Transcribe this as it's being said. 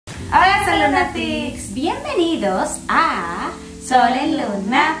Lunatics, bienvenidos a Sol en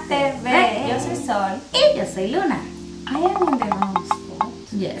Luna TV. Yo soy Sol y yo soy Luna. I am in the wrong spot.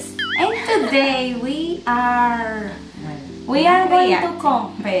 Yes. And today we are going to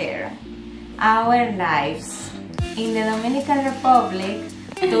compare our lives in the Dominican Republic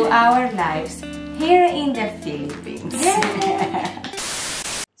to our lives here in the Philippines.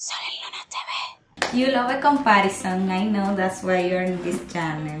 You love a comparison, I know, that's why you're in this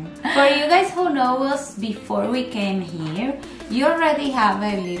channel. For you guys who know us before we came here, you already have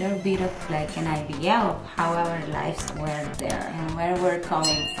a little bit of like an idea of how our lives were there and where we're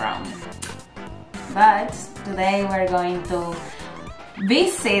coming from. But today we're going to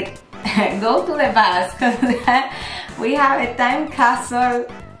visit, go to the past, because we have a time capsule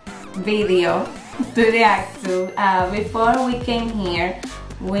video to react to. Before we came here,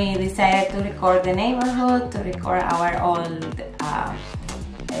 we decided to record the neighborhood, to record our old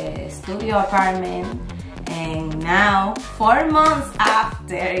studio apartment, and now 4 months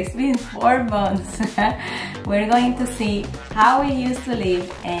after, it's been 4 months, we're going to see how we used to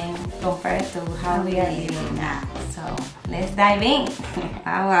live and compare it to how we are living now. So let's dive in.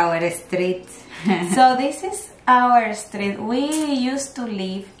 Our street. So this is our street. We used to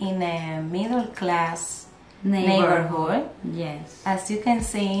live in a middle class neighborhood. Yes. As you can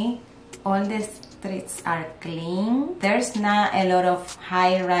see, all the streets are clean. There's not a lot of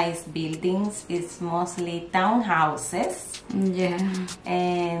high-rise buildings. It's mostly townhouses. Yeah.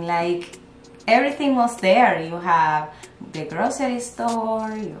 And like everything was there. You have the grocery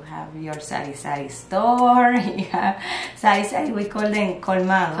store, you have your sari-sari store, you have sari-sari, we call them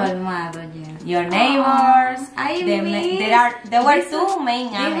colmado. Colmado, yeah. Your neighbors. There were two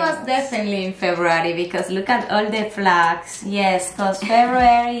main It was definitely in February because look at all the flags. Yes, because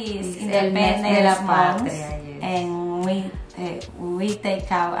February is Independence Month, yes. And we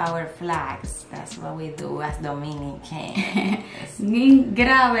take out our flags. That's what we do as Dominican.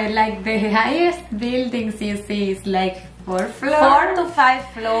 Grave, like the highest buildings you see is like 4 floors. 4 to 5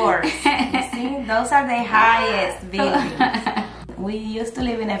 floors. You see, those are the highest buildings. We used to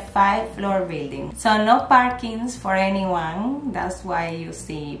live in a 5-floor building, so no parkings for anyone. That's why you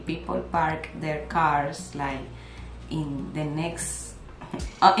see people park their cars like in the next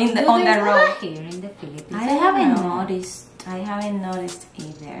on the road here in the Philippines. I haven't noticed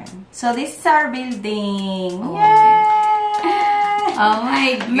either. So this is our building. Oh, Yay! Oh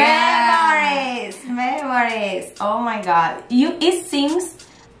my god! Memories! Oh my god! It seems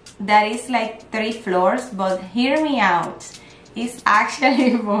that it's like 3 floors, but hear me out. It's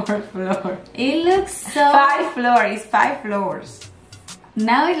actually 4 floors. It looks so... 5 floors. It's 5 floors.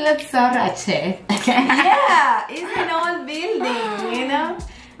 Now it looks so ratchet. Yeah, it's an old building, you know.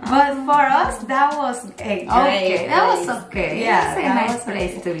 But for us, that was a great That was okay. Yeah, it's a nice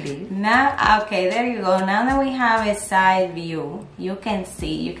place to live. Now, okay, there you go. Now that we have a side view, you can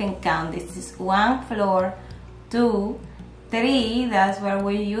see, you can count. This is 1 floor, 2, 3. That's where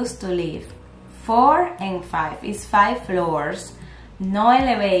we used to live. 4 and 5. It's 5 floors. No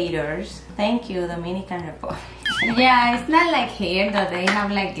elevators. Thank you, Dominican Republic. Yeah, it's not like here that they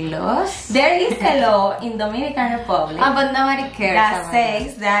have like laws. There is a law in Dominican Republic, but nobody cares that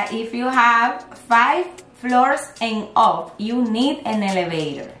says that if you have 5 floors and up, you need an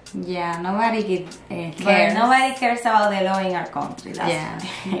elevator. Yeah, nobody cares. But nobody cares about the law in our country.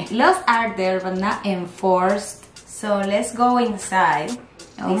 That's laws are there, but not enforced. So let's go inside.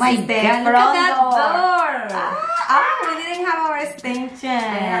 Oh my god, look at that door. We didn't have our extension.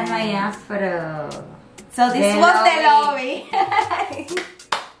 I have my afro. So this was the lobby.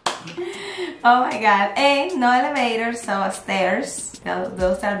 Oh my god. And no elevators, so stairs.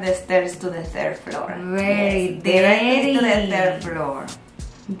 Those are the stairs to the 3rd floor. Very dirty to the 3rd floor.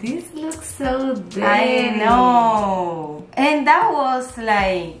 This looks so dirty. I know. And that was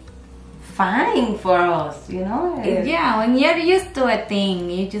like fine for us, you know? Yeah, when you're used to a thing,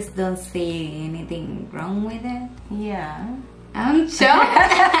 you just don't see anything wrong with it. Yeah. I'm shocked.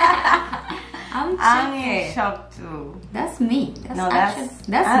 I'm in shock too. That's me. That's me.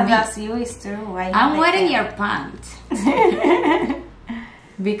 That's you, it's true. I'm wearing your pants.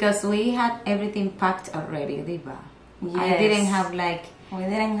 Because we had everything packed already, Diva. Yes. I didn't have like... We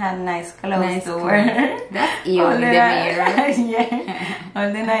didn't have nice clothes to wear. That's you in the mirror. Yeah.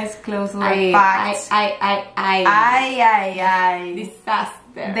 All the nice clothes were packed.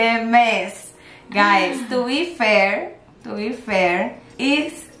 Disaster. The mess. Guys, to be fair,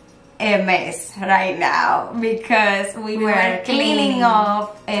 it's a mess right now because we were cleaning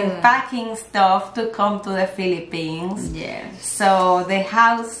up and packing stuff to come to the Philippines. Yes. So the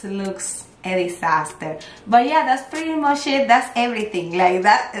house looks a disaster. But yeah, that's pretty much it. That's everything. Like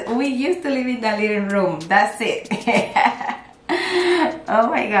that, we used to live in the living room. That's it. Oh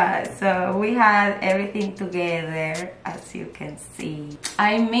my god. So we had everything together, as you can see.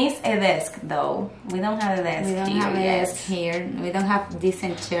 I miss a desk though. We don't have a desk here. We don't have a desk here. We don't have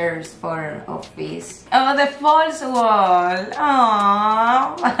decent chairs for office. Oh, the false wall.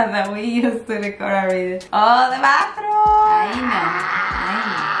 Oh, that we used to record our videos. Oh, the bathroom. I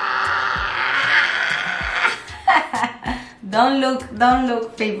know. Don't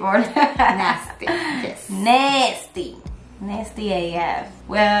look, people. Nasty. Yes. Nasty AF.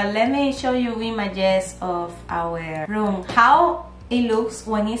 Well, let me show you images of our room. How it looks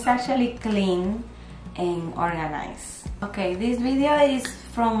when it's actually clean and organized. Okay, this video is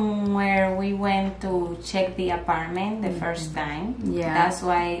from where we went to check the apartment the first time. Yeah. That's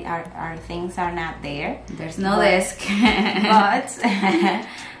why our things are not there. There's no desk. But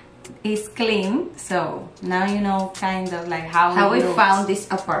it's clean, so now you know kind of like how we looks. found this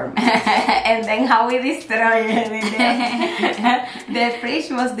apartment. And then how we destroyed it. The fridge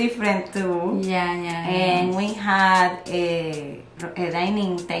was different too. Yeah. And we had a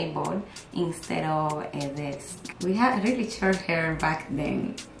dining table instead of a desk. We had really short hair back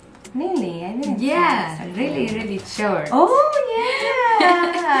then. Really? I didn't Yeah, think so. really short. Oh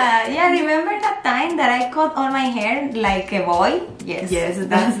yeah. Yeah, remember that time that I cut all my hair like a boy? Yes.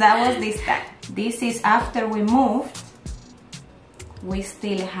 That was this time. This is after we moved. We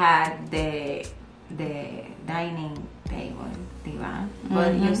still had the dining table, diba?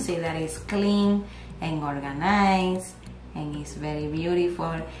 But you see that it's clean and organized and it's very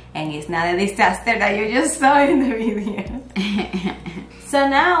beautiful and it's not a disaster that you just saw in the video. So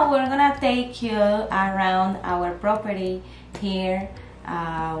now we're gonna take you around our property here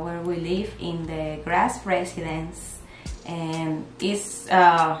where we live in the grass residence, and it's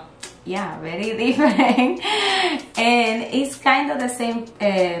yeah, very different. And it's kind of the same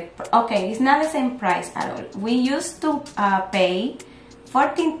okay, it's not the same price at all. We used to pay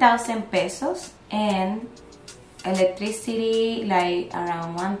 14,000 pesos and electricity like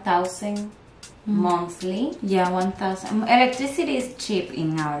around 1,000 monthly. Yeah, 1,000. Electricity is cheap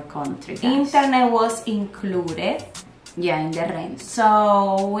in our country, guys. Internet was included. Yeah, in the rent.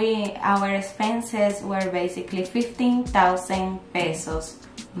 So our expenses were basically 15,000 pesos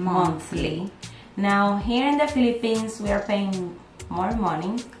monthly. Now here in the Philippines we are paying more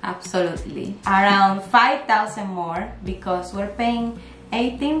money. Absolutely. Around 5,000 more, because we're paying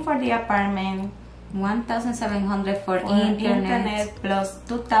 18 for the apartment, 1,700 for internet plus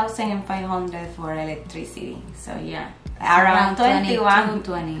 2,500 for electricity. So yeah, around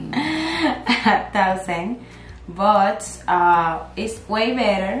 21,000. But it's way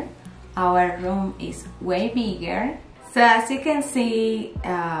better. Our room is way bigger. So as you can see,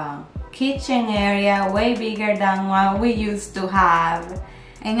 kitchen area way bigger than what we used to have.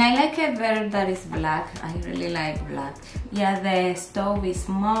 And I like it better that it's black. I really like black. Yeah, the stove is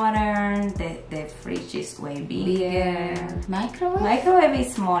modern, the fridge is way bigger. Microwave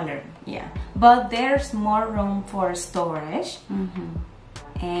is smaller, yeah. But there's more room for storage.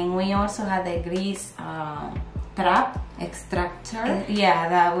 And we also had a grease trap Extractor. yeah,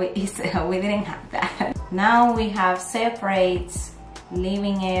 that we didn't have that. Now we have separate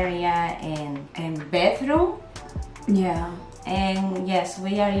living area and bedroom. Yeah. And yes,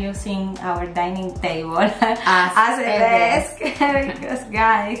 we are using our dining table as a desk because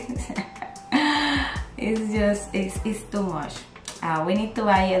guys, it's too much. We need to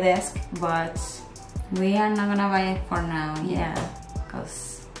buy a desk, but we are not gonna buy it for now. Yeah,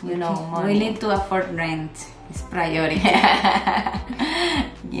 because you know, money. We need to afford rent. It's priority.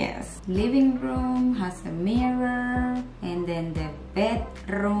 Yes. Living room has a mirror, and then the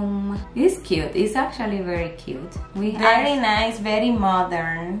bedroom is cute. It's actually very cute. Very nice, very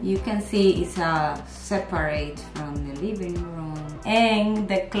modern. You can see it's separate from the living room, and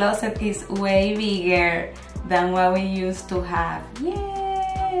the closet is way bigger than what we used to have.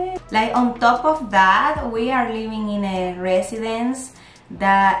 Yay! Like on top of that, we are living in a residence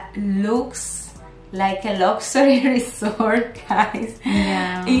that looks like a luxury resort, guys.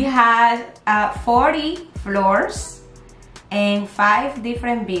 Yeah. It has 40 floors and 5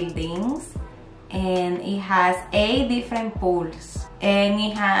 different buildings, and it has 8 different pools, and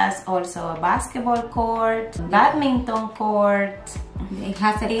it has also a basketball court, badminton court. It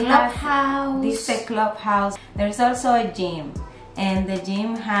has a clubhouse. This is a clubhouse. There's also a gym, and the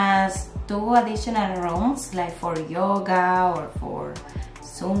gym has 2 additional rooms, like for yoga or for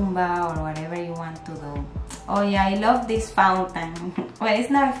Zumba or whatever you want to do. Oh yeah, I love this fountain. Well, it's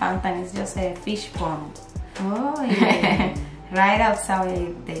not a fountain, it's just a fish pond. Oh yeah. Right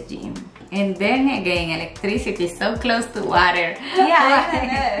outside the gym. And then again, electricity is so close to water.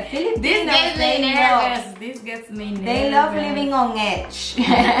 Yeah, This gets me nervous. This gets me nervous. They love living on edge.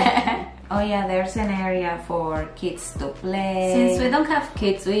 Oh yeah, there's an area for kids to play. Since we don't have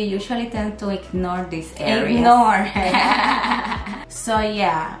kids, we usually tend to ignore this area. Ignore. So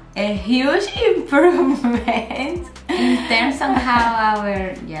yeah, a huge improvement in terms of how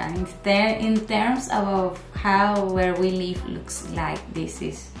our in terms of how where we live looks like. This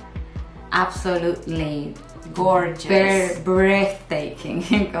is absolutely gorgeous, breathtaking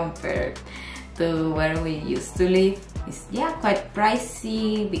compared to where we used to live. It's quite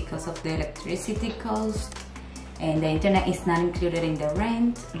pricey because of the electricity cost, and the internet is not included in the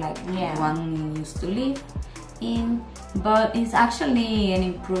rent like one used to live in, but it's actually an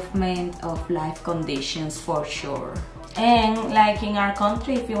improvement of life conditions for sure. And like in our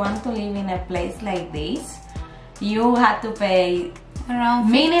country, if you want to live in a place like this, you have to pay around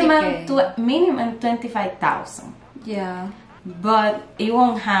minimum 25,000. Yeah. But it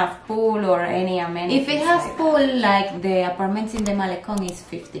won't have pool or any amenities. If it has pool, like the apartments in the Malecon is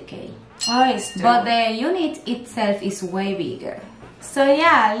 50K. Oh, it's true. But the unit itself is way bigger. So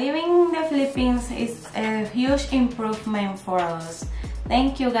yeah, living in the Philippines is a huge improvement for us.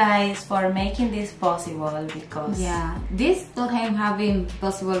 Thank you guys for making this possible, because this wouldn't have been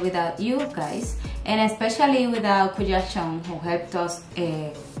possible without you guys, and especially without Kuya Chong, who helped us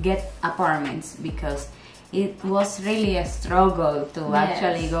get apartments, because it was really a struggle to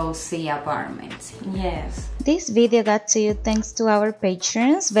actually go see apartments. Yes. This video got to you thanks to our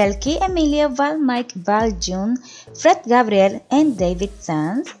patrons Velky, Emilio, Val, Mike, Val, June, Fred, Gabriel, and David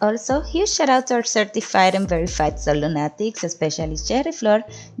Sanz. Also, huge shout out to our certified and verified Sol&Lunatics, especially Cherry Flor,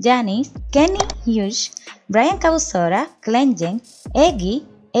 Janice, Kenny Hughes, Brian Cabusora, Clenjen, Eggy,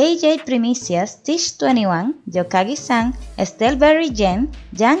 AJ Primicias, Tish21, Yokagi-san, Estelle Berry Jen,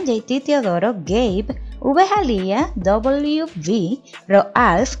 Jan JT Teodoro, Gabe, V. Jalía, WV,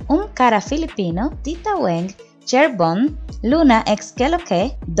 Roalf, Un Cara Filipino, Tita Weng, Cherbon, Luna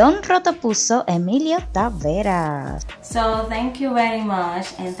Exqueloque, Don Rotopuso, Emilio Taveras. So thank you very much,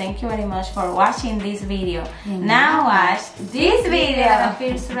 and thank you very much for watching this video. Now watch this video that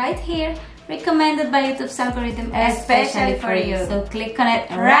appears right here, recommended by YouTube's algorithm especially for you. So click on it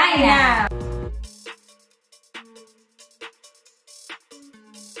right now.